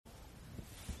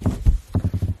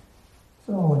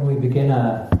So when we begin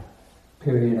a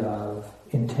period of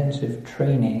intensive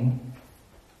training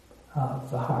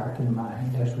of the heart and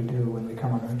mind, as we do when we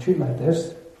come on a retreat like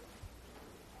this,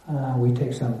 we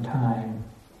take some time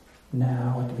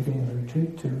now at the beginning of the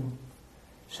retreat to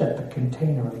set the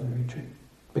container of the retreat,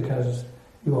 because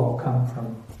you all come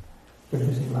from your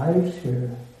busy lives, your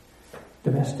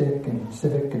domestic and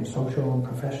civic and social and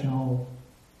professional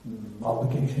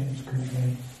obligations,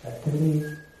 commitments,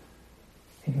 activities,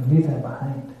 and you leave that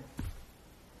behind.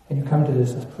 And you come to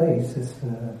this place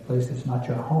that's not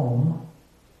your home,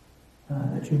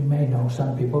 that you may know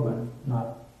some people, but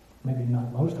maybe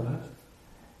not most of us,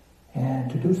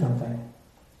 and to do something.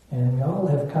 And we all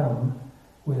have come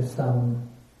with some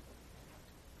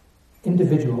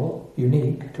individual,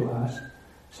 unique to us,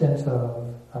 sense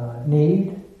of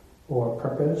need or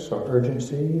purpose or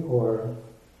urgency or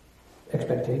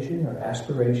expectation or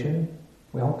aspiration.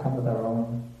 We all come with our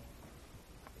own,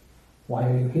 why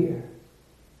are you here?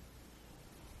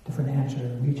 Different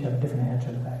answer. We each have a different answer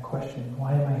to that question.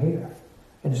 Why am I here?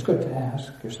 And it's good to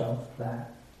ask yourself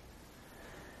that.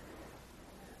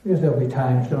 Because there'll be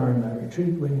times during the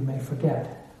retreat when you may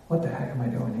forget, what the heck am I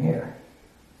doing here?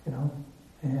 You know?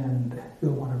 And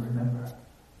you'll want to remember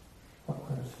what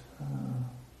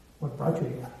brought you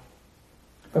here.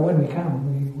 But when we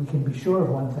come, we can be sure of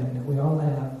one thing, that we all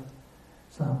have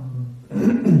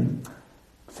something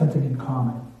in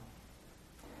common.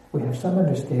 We have some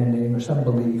understanding or some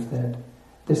belief that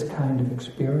this kind of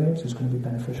experience is going to be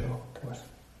beneficial to us.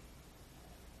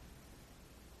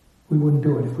 We wouldn't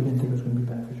do it if we didn't think it was going to be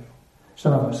beneficial.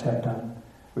 Some of us have done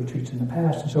retreats in the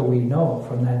past, and so we know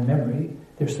from that memory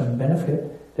there's some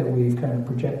benefit that we've kind of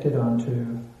projected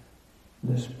onto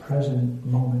this present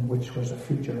moment, which was a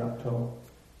future up till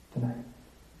tonight.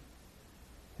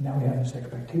 And now we have this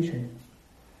expectation.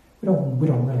 We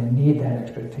don't really need that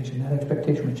expectation. That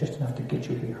expectation was just enough to get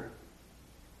you here.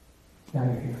 Now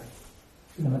you're here.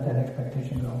 You can let that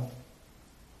expectation go.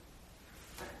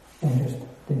 And just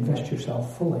invest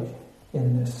yourself fully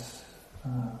in this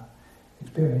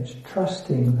experience,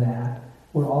 trusting that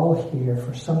we're all here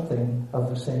for something of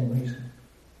the same reason.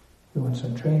 We want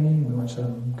some training, we want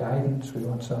some guidance, we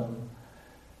want some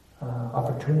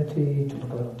opportunity to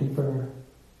look a little deeper,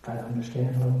 try to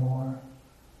understand a little more.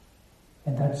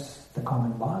 And that's the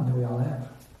common bond that we all have.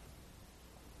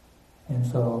 And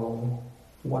so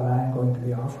what I'm going to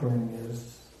be offering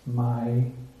is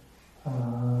my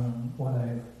what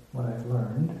I've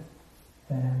learned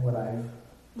and what I've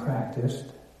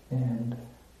practiced and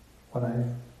what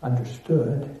I've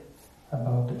understood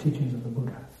about the teachings of the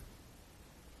Buddha.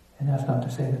 And that's not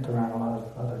to say that there aren't a lot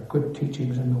of other good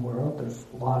teachings in the world. There's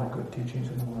a lot of good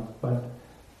teachings in the world, but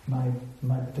my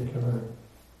particular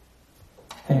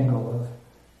angle of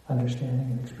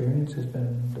understanding and experience has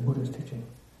been the Buddha's teaching.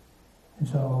 And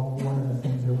so one of the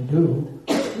things that we do,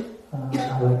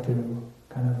 I like to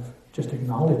kind of just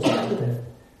acknowledge that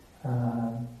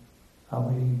I'll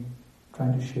be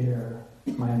trying to share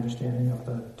my understanding of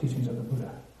the teachings of the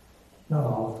Buddha. Not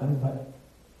all of them, but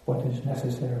what is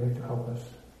necessary to help us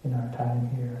in our time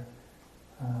here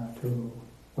to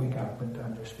wake up and to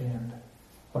understand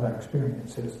what our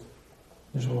experience is.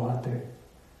 There's a lot that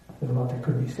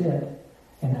could be said,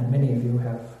 and many of you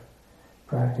have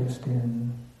practiced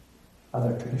in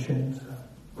other traditions,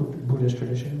 Buddhist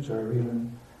traditions, or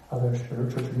even other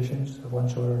spiritual traditions of one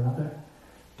sort or another,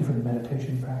 different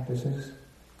meditation practices.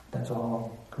 That's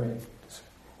all great.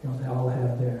 They all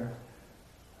have their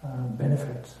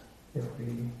benefits if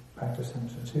we practice them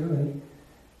sincerely.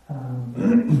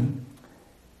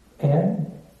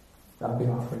 And I'll be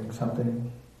offering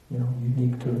something,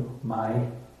 unique to my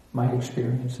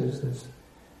experiences. That's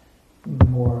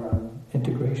more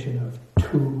integration of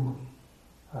two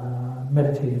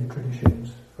meditative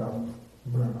traditions from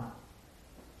Burma,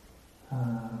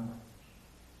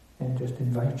 and just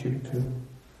invite you to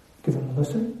give them a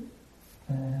listen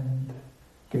and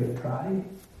give it a try.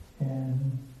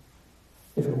 And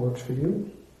if it works for you,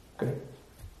 great.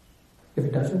 If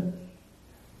it doesn't,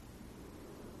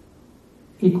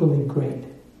 equally great.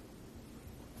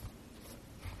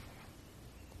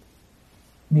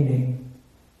 Meaning,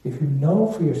 if you know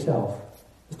for yourself,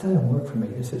 this doesn't work for me,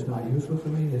 this is not useful for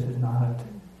me, this is not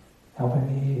helping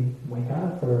me wake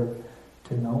up or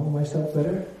to know myself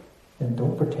better, then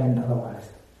don't pretend otherwise.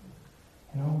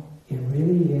 It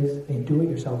really is a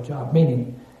do-it-yourself job.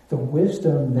 Meaning, the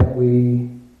wisdom that we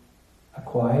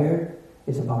acquire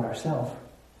is about ourselves.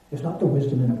 It's not the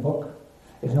wisdom in a book.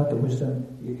 It's not the wisdom,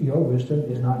 your wisdom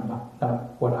is not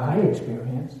what I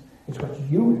experience, it's what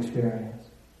you experience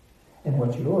and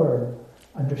what your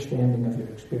understanding of your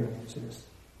experience is.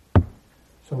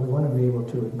 So we want to be able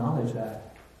to acknowledge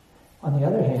that. On the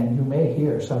other hand, you may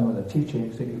hear some of the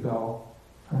teachings that you go,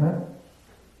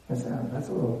 that's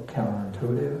a little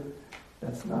counterintuitive.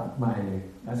 That's not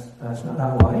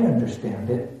how I understand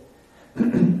it.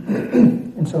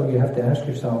 And so you have to ask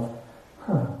yourself,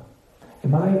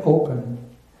 am I open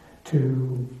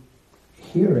to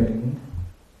hearing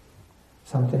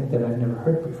something that I've never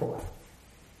heard before?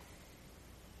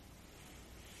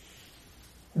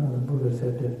 The Buddha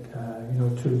said that,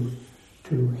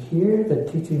 to hear the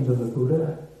teachings of the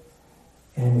Buddha,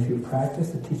 and if you practice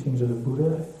the teachings of the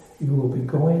Buddha, you will be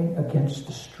going against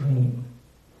the stream.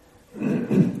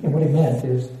 And what he meant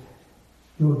is,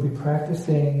 you will be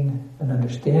practicing an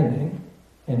understanding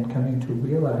and coming to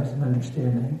realize an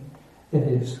understanding that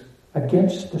is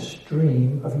against the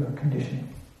stream of your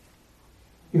conditioning.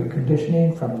 Your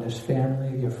conditioning from this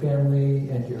family, your family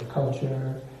and your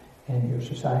culture and your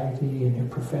society and your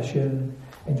profession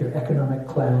and your economic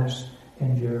class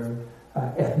and your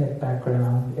ethnic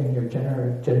background and your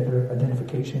gender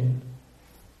identification.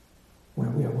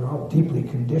 We're all deeply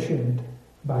conditioned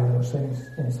by those things,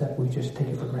 except we just take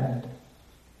it for granted.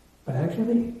 But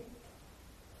actually,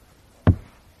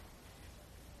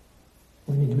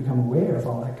 we need to become aware of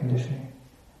all that conditioning.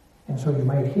 And so you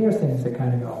might hear things that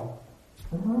kind of go,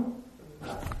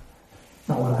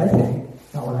 not what I think,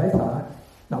 not what I thought,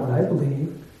 not what I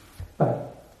believe,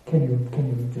 but can you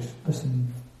just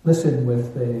listen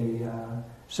with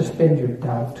suspend your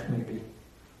doubt maybe,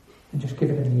 and just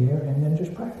give it an ear, and then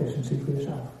just practice and see for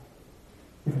yourself.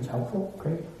 If it's helpful,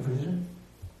 great. If it isn't,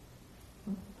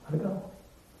 let it go.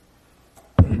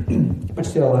 But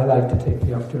still, I like to take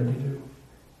the opportunity to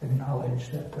acknowledge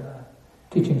that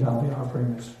teachings I'll be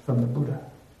offering is from the Buddha.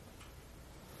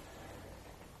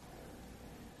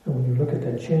 So when you look at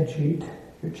that chant sheet,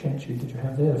 your chant sheet that you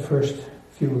have there, this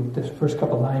first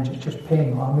couple lines is just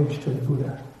paying homage to the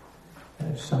Buddha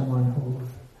as someone who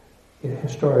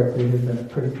historically has been a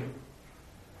pretty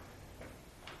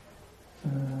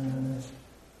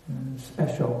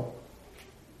special,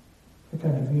 a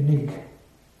kind of unique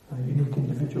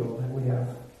individual that we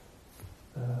have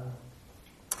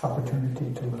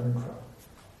opportunity to learn from.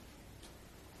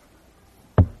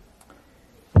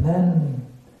 And then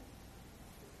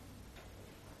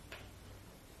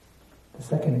the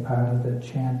second part of the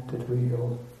chant that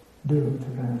we'll do to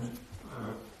kind of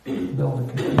build a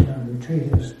continuing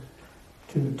retreat is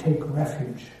to take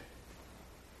refuge.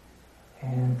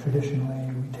 And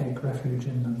traditionally we take refuge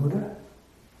in the Buddha,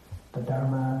 the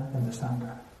Dharma, and the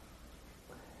Sangha.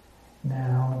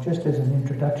 Now, just as an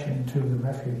introduction to the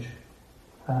refuge,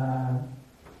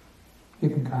 you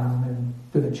can come and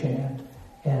do the chant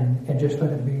and just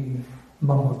let it be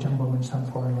mumbo-jumbo in some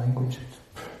foreign language.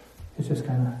 It's just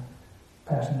kind of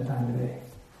passing the time of day.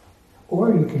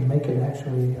 Or you can make it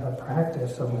actually a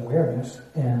practice of awareness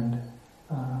and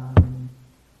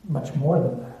much more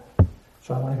than that.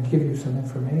 So I want to give you some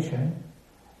information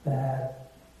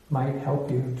that might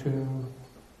help you to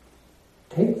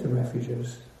take the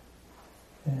refuges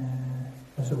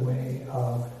as a way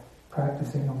of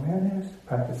practicing awareness,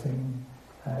 practicing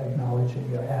acknowledging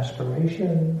your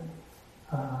aspiration,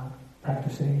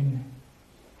 practicing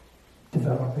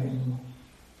developing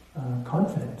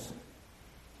confidence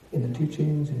in the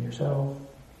teachings, in yourself,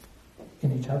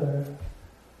 in each other.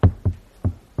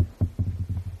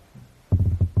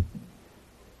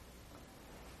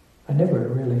 I never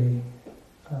really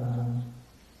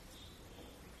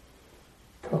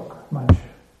took much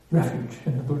refuge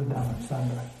in the Buddha, Dhamma, and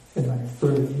Sangha in my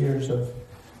early years of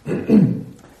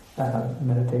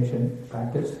meditation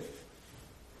practice.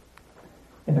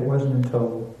 And it wasn't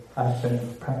until I've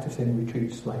been practicing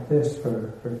retreats like this,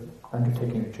 for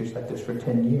undertaking retreats like this for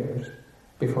 10 years,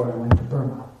 before I went to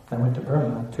Burma. I went to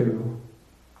Burma to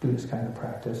do this kind of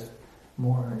practice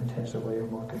more intensively or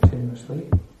more continuously.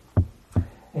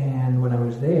 And when I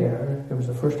was there, it was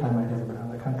the first time I'd ever been out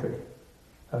of the country,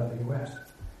 out of the U.S.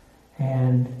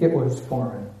 And it was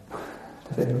foreign,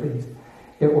 to say the least.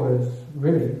 It was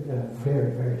really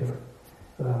very, very different.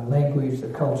 The language, the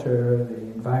culture, the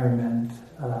environment,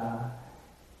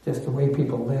 just the way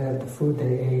people lived, the food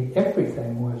they ate,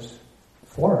 everything was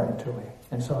foreign to me.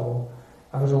 And so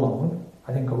I was alone.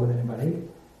 I didn't go with anybody.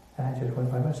 I just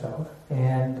went by myself.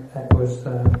 And it was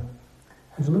a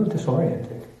little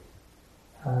disorienting.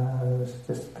 It was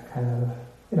just kind of,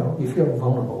 you feel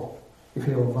vulnerable. You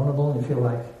feel vulnerable and you feel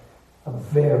like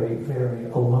very, very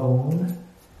alone,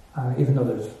 even though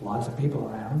there's lots of people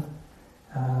around.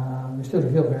 You still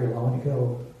feel very alone. You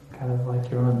feel kind of like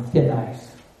you're on thin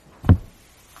ice.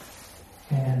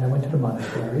 And I went to the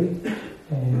monastery,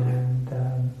 and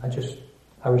I just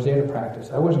I was there to practice.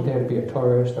 I wasn't there to be a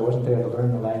tourist. I wasn't there to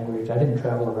learn the language. I didn't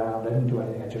travel around. I didn't do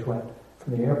anything. I just went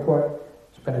from the airport,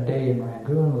 spent a day in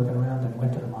Rangoon looking around, and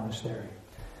went to the monastery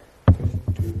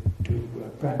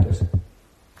to practice.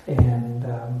 And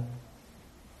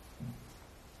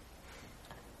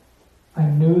I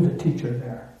knew the teacher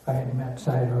there. I had met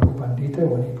Sayadaw U Pandita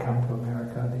when he'd come to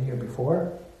America the year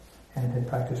before, and had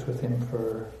practiced with him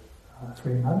for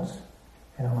 3 months,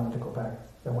 and I wanted to go back.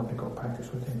 I wanted to go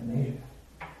practice with him in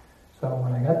Asia. So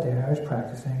when I got there, I was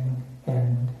practicing,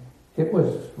 and it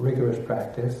was rigorous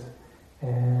practice,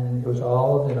 and it was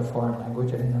all in a foreign language.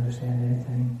 I didn't understand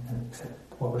anything except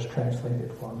what was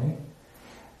translated for me.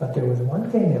 But there was one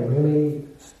thing that really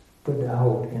stood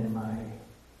out in my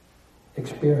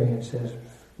experience as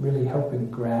really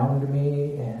helping ground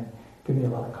me and give me a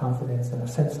lot of confidence and a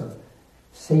sense of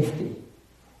safety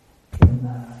in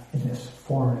this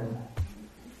foreign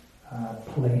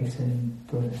place and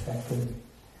doing this activity.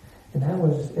 And that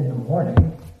was in the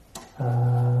morning,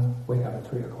 wake up at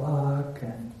 3 o'clock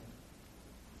and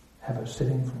have a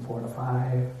sitting from 4 to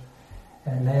 5,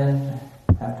 and then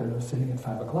after the sitting at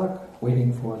 5 o'clock,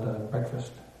 waiting for the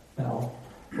breakfast bell,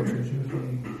 which was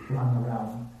usually rung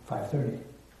around 5:30 in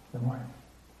the morning.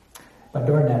 But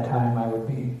during that time, I would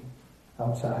be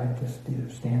outside, just either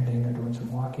standing or doing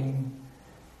some walking,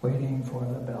 waiting for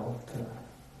the bell to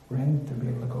ring to be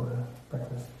able to go to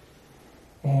breakfast.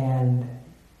 And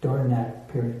during that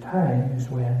period of time is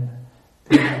when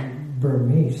the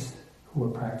Burmese who were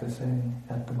practicing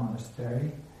at the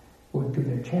monastery would do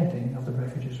their chanting of the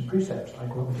refuges and precepts,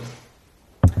 like what we did.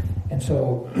 And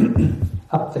so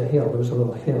up the hill, there was a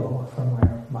little hill from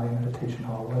where my meditation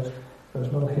hall was. There was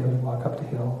a little hill, you walk up the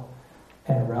hill,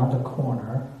 and around the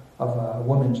corner of a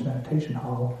women's meditation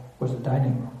hall was a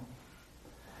dining room.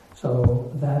 So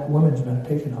that women's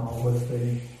meditation hall was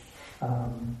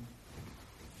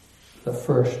the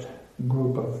first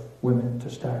group of women to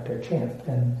start their chant.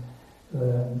 And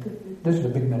this is a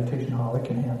big meditation hall. It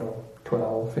can handle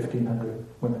 1,200, 1,500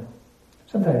 women.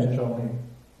 Sometimes there's only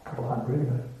a couple hundred,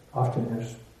 but often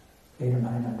there's 800 or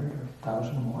 900 or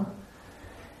 1,000 or more.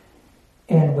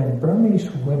 And when Burmese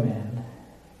women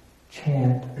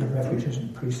chant the refuges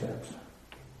and precepts,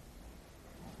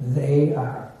 they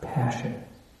are passionate,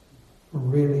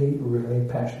 really, really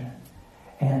passionate.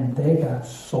 And they got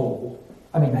soul.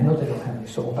 I mean, I know they don't have any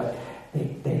soul, but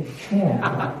they chant,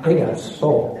 they got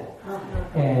soul.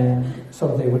 And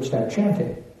so they would start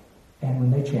chanting. And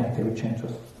when they chant, they would chant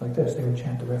like this. They would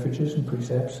chant the refuges and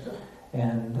precepts,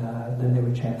 and then they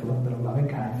would chant a little bit of loving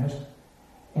kindness.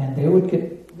 And they would get,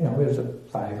 it was a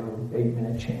 5 or 8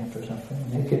 minute chant or something,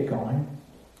 and they'd get going,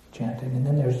 chanting. And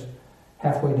then there's,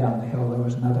 halfway down the hill, there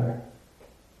was another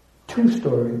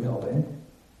 2-story building,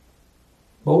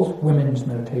 both women's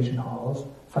meditation halls,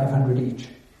 500 each.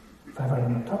 500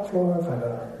 on the top floor, 500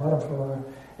 on the bottom floor,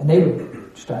 and they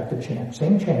would start the chant,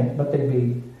 same chant, but they'd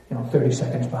be 30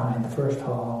 seconds behind the first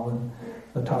hall, and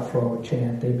the top floor would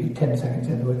chant. They'd be 10 seconds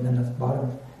into it, and then at the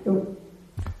bottom, there was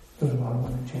a lot of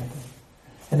women chanting.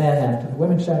 And then after the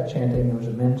women started chanting, there was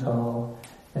a men's hall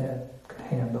that could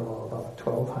handle about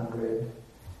 1,200,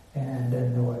 and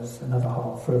then there was another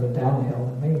hall further down the hill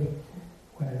than me,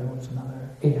 where there was another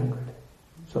 800.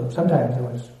 So sometimes there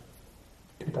was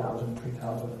 2,000,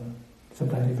 3,000,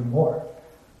 sometimes even more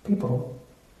people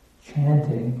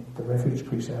chanting the refuge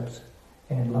precepts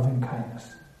and loving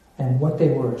kindness. And what they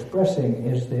were expressing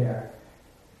is their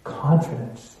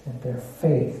confidence and their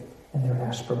faith and their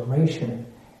aspiration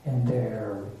and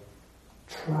their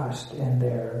trust and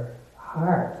their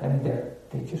heart. I mean,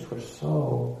 they just were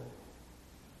so...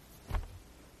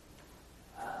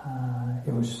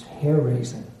 it was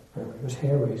hair-raising, really. It was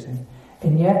hair-raising.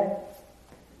 And yet,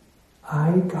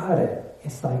 I got it.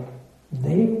 It's like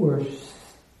they were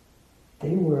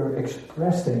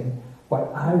expressing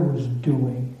what I was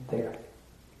doing there.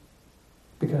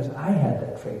 Because I had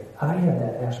that faith, I had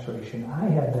that aspiration, I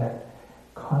had that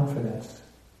confidence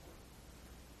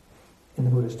in the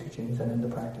Buddha's teachings and in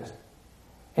the practice.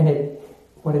 And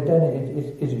what it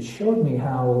did is it showed me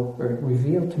how, or it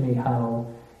revealed to me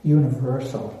how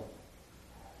universal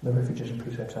the refuges and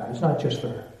precepts are. It's not just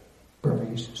for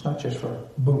Burmese, it's not just for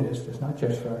Buddhists, it's not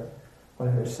just for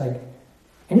whatever. It's like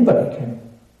anybody can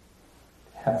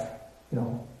have,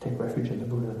 take refuge in the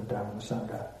Buddha and the Dharma and the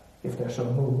Sangha if they're so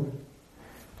moved.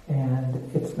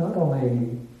 And it's not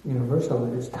only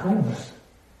universal, it's timeless,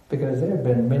 because there have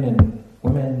been men and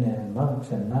women and monks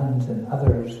and nuns and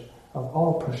others of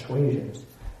all persuasions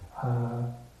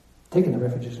taking the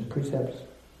refuges and precepts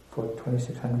for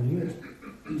 2,600 years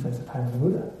since the time of the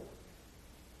Buddha.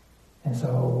 And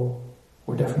so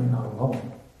we're definitely not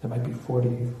alone. There might be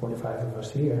 40, 45 of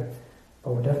us here,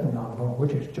 but we're definitely not alone. We're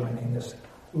just joining this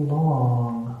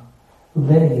long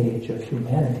lineage of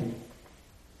humanity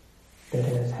that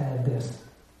has had this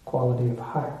quality of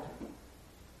heart,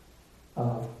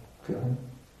 of feeling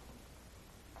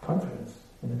confidence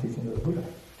in the teaching of the Buddha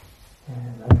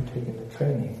and undertaking the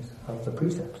trainings of the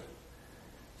precepts.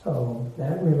 So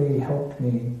that really helped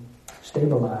me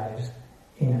stabilize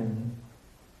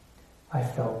I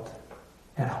felt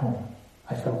at home.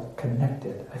 I felt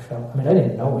connected. I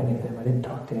didn't know any of them. I didn't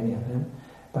talk to any of them.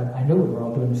 But I knew we were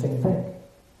all doing the same thing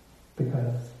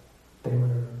because they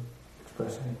were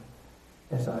expressing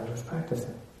as I was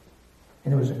practicing.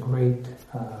 And it was a great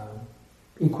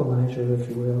equalizer, if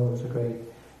you will.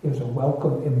 It was a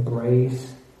welcome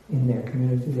embrace in their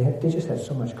community. They just had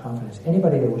so much confidence.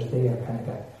 Anybody that was there kind of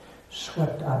got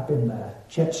swept up in the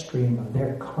jet stream of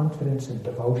their confidence and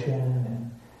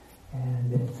devotion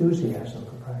and enthusiasm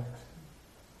for practice.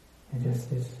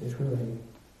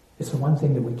 It's the one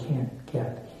thing that we can't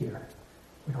get here.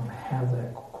 We don't have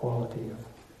that quality of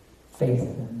faith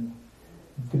and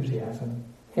enthusiasm.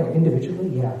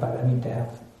 Individually, yeah, but to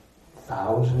have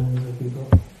thousands of people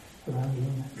around you,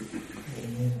 that's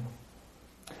amazing.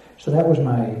 So that was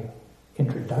my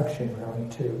introduction, really,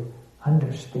 to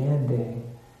understanding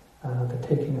the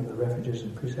taking of the refuges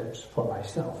and precepts for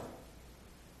myself,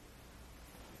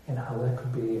 and how that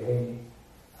could be a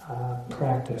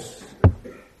practice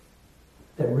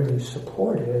that really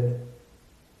supported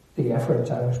the efforts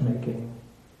I was making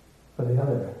for the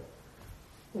other,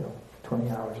 20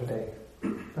 hours a day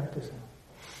practicing.